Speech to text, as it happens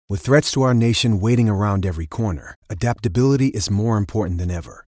With threats to our nation waiting around every corner, adaptability is more important than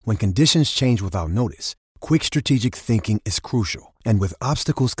ever. When conditions change without notice, quick strategic thinking is crucial. And with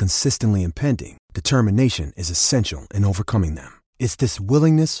obstacles consistently impending, determination is essential in overcoming them. It's this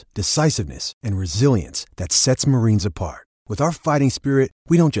willingness, decisiveness, and resilience that sets Marines apart. With our fighting spirit,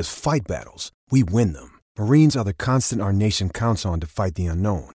 we don't just fight battles, we win them. Marines are the constant our nation counts on to fight the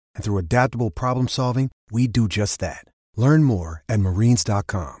unknown. And through adaptable problem solving, we do just that. Learn more at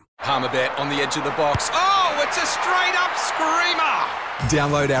marines.com. Palmerbet on the edge of the box. Oh, it's a straight-up screamer!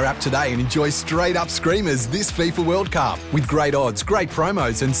 Download our app today and enjoy straight-up screamers this FIFA World Cup with great odds, great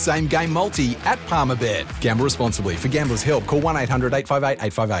promos and same-game multi at Palmerbet. Gamble responsibly. For Gamblers' Help, call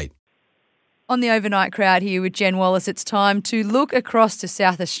 1-800-858-858. On the overnight crowd here with Jen Wallace, it's time to look across to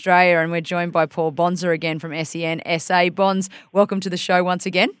South Australia, and we're joined by Paul Bonsor again from SEN SA. Bons, welcome to the show once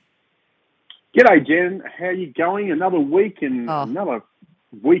again. G'day, Jen. How are you going? Another week and another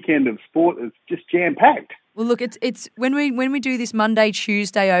weekend of sport is just jam-packed. Well, look, it's when we do this Monday,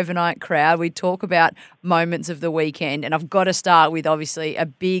 Tuesday overnight crowd, we talk about moments of the weekend, and I've got to start with obviously a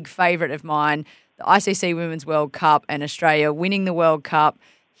big favourite of mine, the ICC Women's World Cup and Australia winning the World Cup.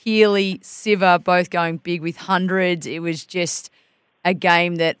 Healy, Siva, both going big with hundreds. It was just a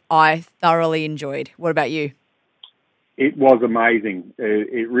game that I thoroughly enjoyed. What about you? It was amazing.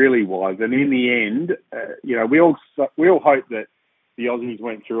 It really was. And in the end, we all hope that the Aussies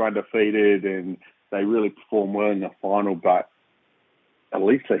went through undefeated and they really performed well in the final. But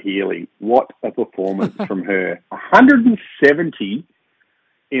Elisa Healy, what a performance from her. 170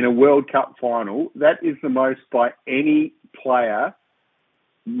 in a World Cup final. That is the most by any player,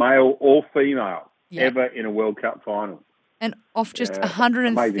 male or female, ever in a World Cup final. And off just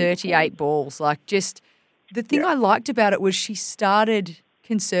 138 balls. Like, just the thing I liked about it was she started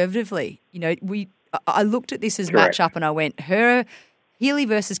conservatively. You know, I looked at this as matchup and I went, Healy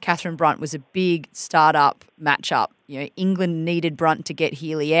versus Catherine Brunt was a big start-up matchup. You know, England needed Brunt to get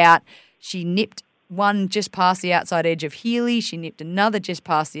Healy out. She nipped one just past the outside edge of Healy. She nipped another just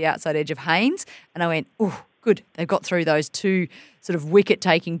past the outside edge of Haynes. And I went, oh, good. They've got through those two sort of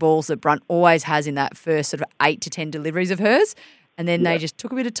wicket-taking balls that Brunt always has in that first sort of 8 to 10 deliveries of hers. And then they just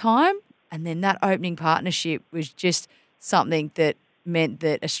took a bit of time. And then that opening partnership was just something that meant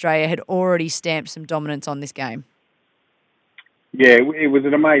that Australia had already stamped some dominance on this game. Yeah, it was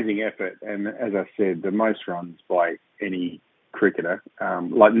an amazing effort. And as I said, the most runs by any cricketer.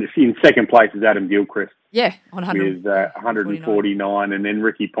 Like in second place is Adam Gilchrist. Yeah, on 100. With 149, and then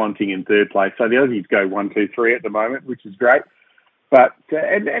Ricky Ponting in third place. So the Aussies go 1, 2, 3 at the moment, which is great. But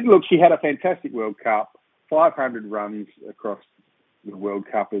and look, she had a fantastic World Cup, 500 runs across the World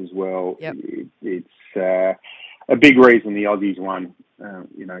Cup as well. Yep. It's a big reason the Aussies won,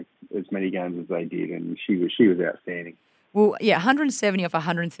 as many games as they did, and she was outstanding. Well, 170 off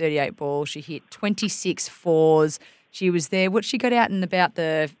 138 balls. She hit 26 fours. She was there. What she got out in about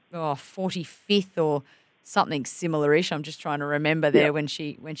the 45th or something similar-ish. I'm just trying to remember there when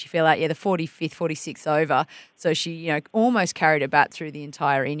she fell out. Yeah, the 45th, 46th over. So she almost carried it back through the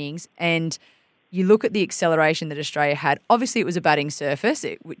entire innings. And you look at the acceleration that Australia had. Obviously, it was a batting surface.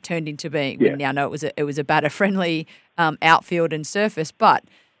 It turned into being. We now know it was a batter-friendly outfield and surface, but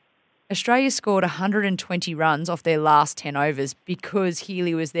Australia scored 120 runs off their last 10 overs because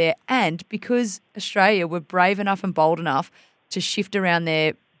Healy was there and because Australia were brave enough and bold enough to shift around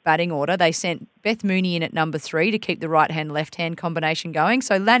their batting order. They sent Beth Mooney in at number 3 to keep the right-hand, left-hand combination going.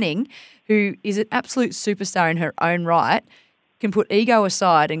 So Lanning, who is an absolute superstar in her own right, can put ego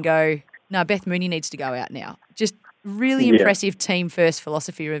aside and go, no, Beth Mooney needs to go out now. Just really impressive team-first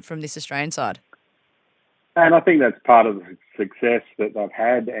philosophy from this Australian side. And I think that's part of the success that they've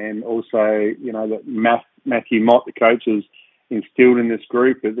had, and also, that Matthew Mott, the coach, has instilled in this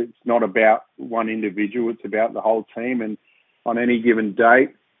group that it's not about one individual, it's about the whole team, and on any given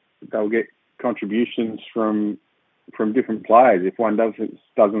date, they'll get contributions from different players. If one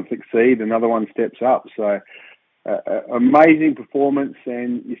doesn't succeed, another one steps up. So, amazing performance,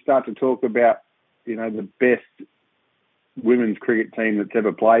 and you start to talk about, the best women's cricket team that's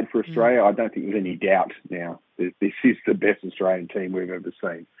ever played for Australia. I don't think there's any doubt now. This is the best Australian team we've ever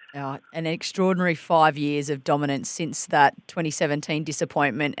seen. An extraordinary 5 years of dominance since that 2017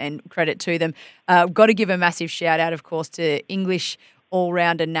 disappointment, and credit to them. Got to give a massive shout out, of course, to English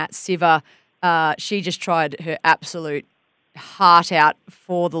all-rounder Nat Siva. She just tried her absolute heart out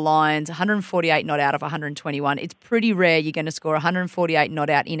for the Lions. 148 not out of 121. It's pretty rare you're going to score 148 not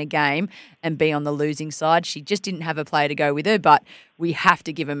out in a game and be on the losing side. She just didn't have a player to go with her, but we have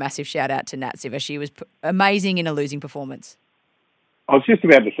to give a massive shout out to Nat Siva. She was amazing in a losing performance. I was just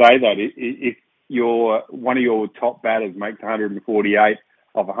about to say that if one of your top batters makes 148,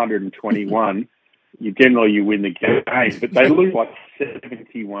 of 121, you win the game. But they lose like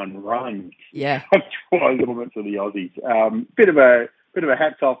 71 runs. Yeah. Try elements of the Aussies. Bit of a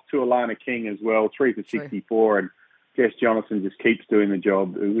hats off to Alana King as well, 3 for 64, and Jess Jonathan just keeps doing the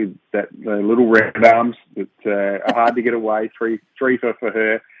job with the little round arms that are hard to get away. Three for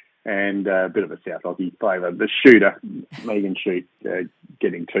her, and a bit of a South Aussie flavour. The shooter, Megan Shute,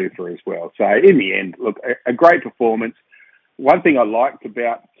 getting 2 for her as well. So in the end, look, a great performance. One thing I liked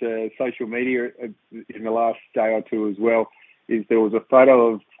about social media in the last day or two as well is there was a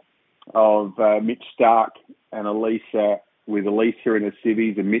photo of Mitch Stark and Elisa, with Elisa in the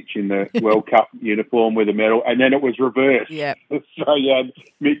civvies and Mitch in the World Cup uniform with a medal, and then it was reversed. Yeah. So you had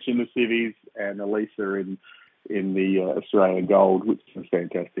Mitch in the civvies and Elisa in the Australian gold, which was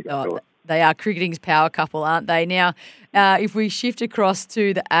fantastic, I thought. They are cricketing's power couple, aren't they? Now, if we shift across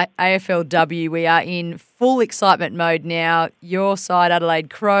to the AFLW, we are in full excitement mode now. Your side, Adelaide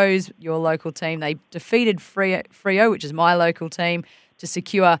Crows, your local team, they defeated Freo, which is my local team, to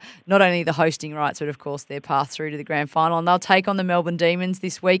secure not only the hosting rights, but of course their path through to the grand final. And they'll take on the Melbourne Demons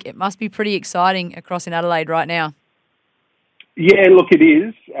this week. It must be pretty exciting across in Adelaide right now. Yeah, look, it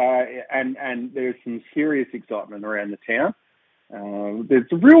is, and there's some serious excitement around the town. There's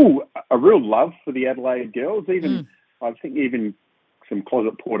a real love for the Adelaide girls. I think even some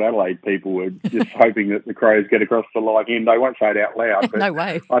closet Port Adelaide people were just hoping that the Crows get across the line. And they won't say it out loud, but no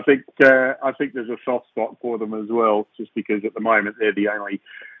way. I think there's a soft spot for them as well, just because at the moment they're the only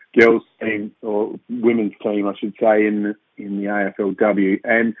girls team, or women's team, I should say, in the AFLW.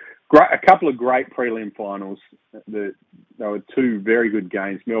 And a couple of great prelim finals. There were 2 very good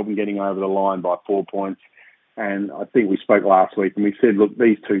games. Melbourne getting over the line by 4 points. And I think we spoke last week and we said, look,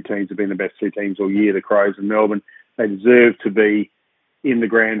 these 2 teams have been the best 2 teams all year, the Crows and Melbourne. They deserve to be in the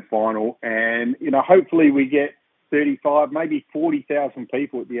grand final. And, hopefully we get 35, maybe 40,000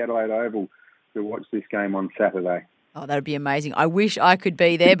 people at the Adelaide Oval to watch this game on Saturday. Oh, that would be amazing. I wish I could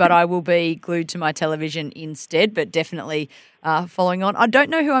be there, but I will be glued to my television instead, but definitely following on. I don't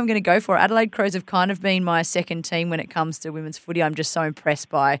know who I'm going to go for. Adelaide Crows have kind of been my second team when it comes to women's footy. I'm just so impressed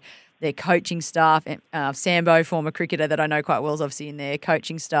by their coaching staff. Sambo, former cricketer that I know quite well, is obviously in their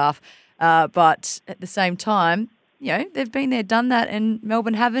coaching staff. But at the same time, they've been there, done that, and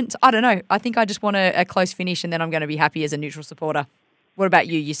Melbourne haven't. I don't know. I think I just want a close finish, and then I'm going to be happy as a neutral supporter. What about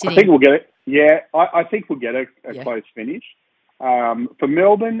you? You're sitting... I think we'll get it. Yeah, I think we'll get a close finish. For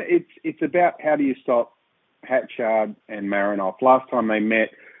Melbourne, it's about how do you stop Hatchard and Marinoff. Last time they met,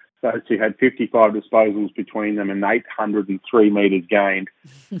 those two had 55 disposals between them and 803 metres gained.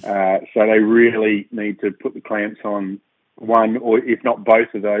 So they really need to put the clamps on one, or if not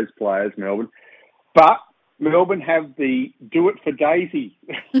both of those players, Melbourne. But Melbourne have the do it for Daisy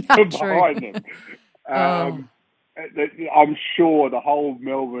behind them. I'm sure the whole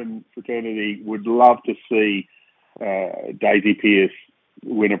Melbourne fraternity would love to see Daisy Pearce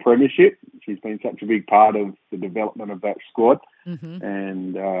win a premiership. She's been such a big part of the development of that squad. Mm-hmm.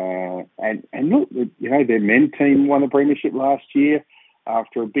 And look, their men team won a premiership last year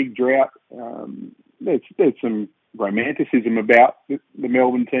after a big drought. There's some romanticism about the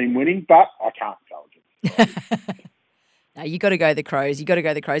Melbourne team winning, but I can't indulge it. No, you got to go the Crows. You got to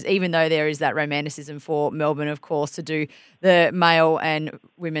go the Crows, even though there is that romanticism for Melbourne, of course, to do the male and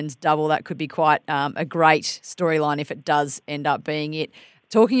women's double. That could be quite a great storyline if it does end up being it.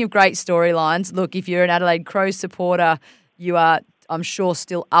 Talking of great storylines, look, if you're an Adelaide Crows supporter, you are, I'm sure,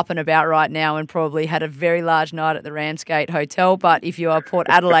 still up and about right now and probably had a very large night at the Ramsgate Hotel. But if you are Port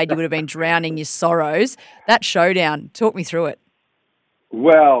Adelaide, you would have been drowning your sorrows. That showdown, talk me through it.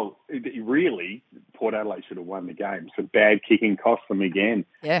 Well, really, Port Adelaide should have won the game. So bad kicking cost them again.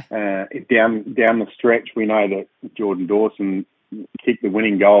 Yeah. Down the stretch, we know that Jordan Dawson kicked the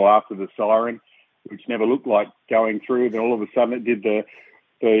winning goal after the siren, which never looked like going through. Then all of a sudden it did the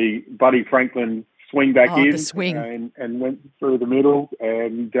Buddy Franklin swing back in. The swing. And went through the middle,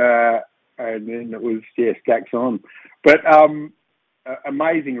 and then it was, stacks on. But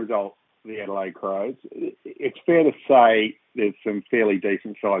amazing result for the Adelaide Crows. It's fair to say there's some fairly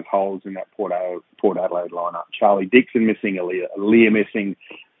decent-sized holes in that Port Adelaide lineup. Charlie Dixon missing, Aaliyah missing.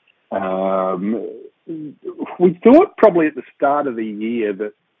 We thought probably at the start of the year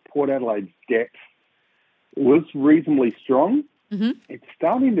that Port Adelaide's depth was reasonably strong. Mm-hmm. It's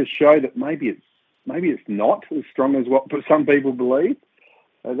starting to show that maybe it's not as strong as what some people believe.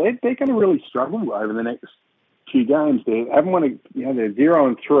 They're going to really struggle over the next few games. They haven't won. They're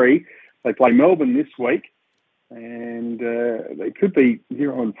 0-3. They play Melbourne this week. And they could be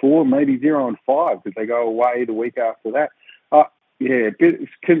 0-4, maybe 0-5 if they go away the week after that.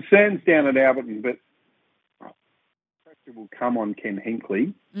 Concerns down at Alberton, but it will come on Ken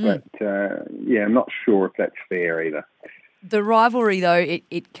Hinkley, but I'm not sure if that's fair either. The rivalry, though,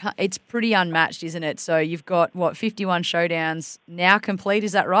 it's pretty unmatched, isn't it? So you've got, 51 showdowns now complete,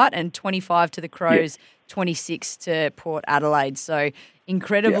 is that right? And 25 to the Crows, 26 to Port Adelaide. So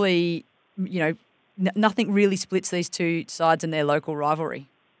incredibly, nothing really splits these two sides in their local rivalry.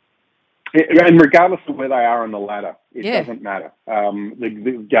 And regardless of where they are on the ladder, it doesn't matter.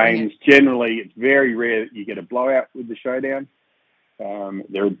 The games, generally, it's very rare that you get a blowout with the showdown.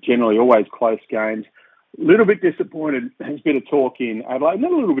 There are generally always close games. A little bit disappointed. There's a bit of talk in Adelaide, and a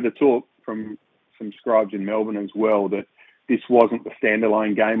little bit of talk from some scribes in Melbourne as well, that this wasn't the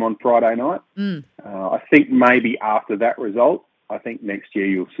standalone game on Friday night. I think maybe after that result, I think next year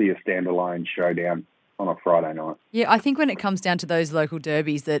you'll see a standalone showdown on a Friday night. Yeah, I think when it comes down to those local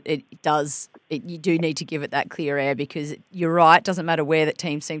derbies that you do need to give it that clear air, because you're right, it doesn't matter where that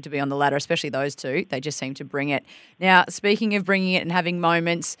teams seem to be on the ladder, especially those two, they just seem to bring it. Now, speaking of bringing it and having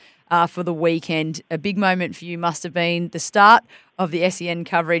moments for the weekend, a big moment for you must have been the start of the SEN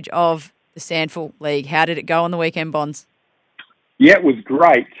coverage of the Sandful League. How did it go on the weekend, Bonds? Yeah, it was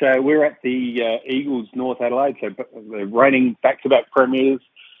great. We're at the Eagles North Adelaide, so the reigning back-to-back premiers.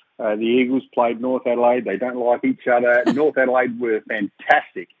 The Eagles played North Adelaide. They don't like each other. North Adelaide were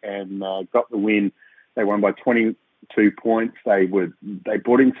fantastic and got the win. They won by 22 points. They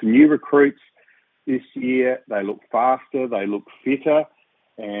brought in some new recruits this year. They look faster. They look fitter.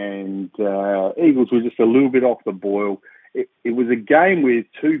 And Eagles were just a little bit off the boil. It was a game with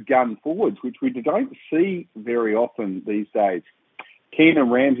two gun forwards, which we don't see very often these days. Keenan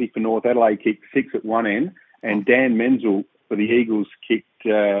Ramsey for North Adelaide kicked 6 at one end, and Dan Menzel for the Eagles kicked,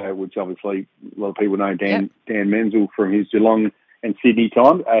 which obviously a lot of people know Dan Menzel from his Geelong and Sydney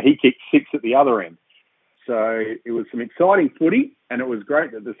time. He kicked 6 at the other end. So it was some exciting footy, and it was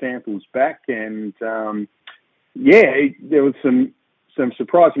great that the Sandful's back. And there was some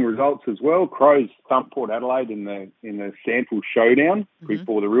surprising results as well. Crows thumped Port Adelaide in the Sandful showdown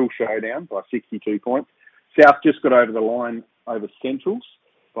before the real showdown by 62 points. South just got over the line over Centrals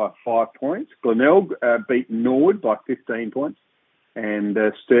by 5 points. Glenelg beat Norwood by 15 points. And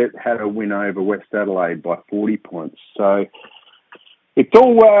Sturt had a win over West Adelaide by 40 points. So it's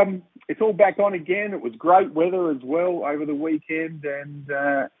all back on again. It was great weather as well over the weekend, and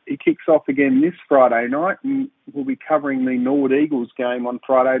it kicks off again this Friday night. And we'll be covering the Norwood Eagles game on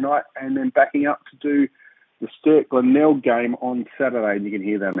Friday night, and then backing up to do the Sturt Glenelg game on Saturday. And you can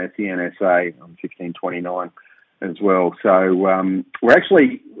hear them at the NSA on 1629 as well. So we're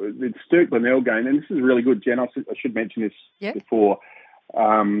actually the Sturt Glenelg game, and this is really good, Jen. I should mention this before.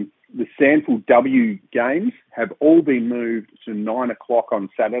 The Sandful W games have all been moved to 9 o'clock on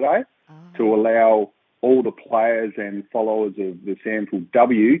Saturday to allow all the players and followers of the Sandful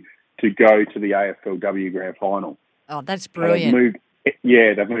W to go to the AFLW Grand Final. Oh, that's brilliant.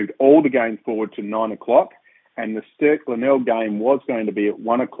 They've moved all the games forward to 9 o'clock, and the Sturt Glenelg game was going to be at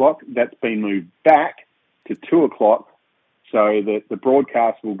 1 o'clock. That's been moved back to 2 o'clock, so that the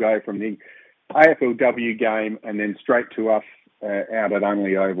broadcast will go from the AFLW game and then straight to us out at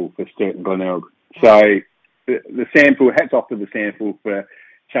Unley Oval for Sturt and Glenelg. So the Sandful, hats off to the Sandful for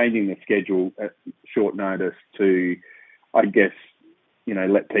changing the schedule at short notice to, I guess,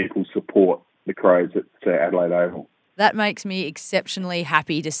 let people support the Crows at Adelaide Oval. That makes me exceptionally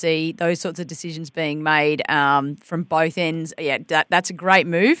happy to see those sorts of decisions being made from both ends. Yeah, that's a great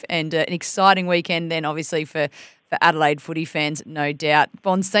move and an exciting weekend then, obviously, for Adelaide footy fans, no doubt.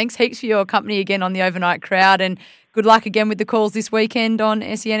 Bonds, thanks heaps for your company again on the Overnight Crowd, and good luck again with the calls this weekend on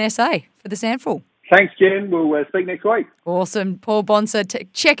SENSA for the Sandful. Thanks, Jen. We'll speak next week. Awesome. Paul Bonsor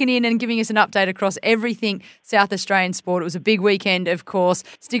checking in and giving us an update across everything South Australian sport. It was a big weekend, of course.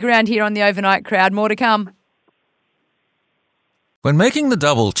 Stick around here on the Overnight Crowd. More to come. When making the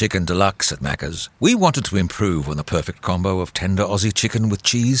double chicken deluxe at Macca's, we wanted to improve on the perfect combo of tender Aussie chicken with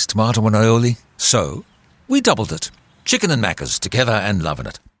cheese, tomato and aioli. So we doubled it. Chicken and Macca's together and loving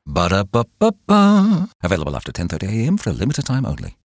it. Ba-da-ba-ba-ba. Available after 10:30 a.m. for a limited time only.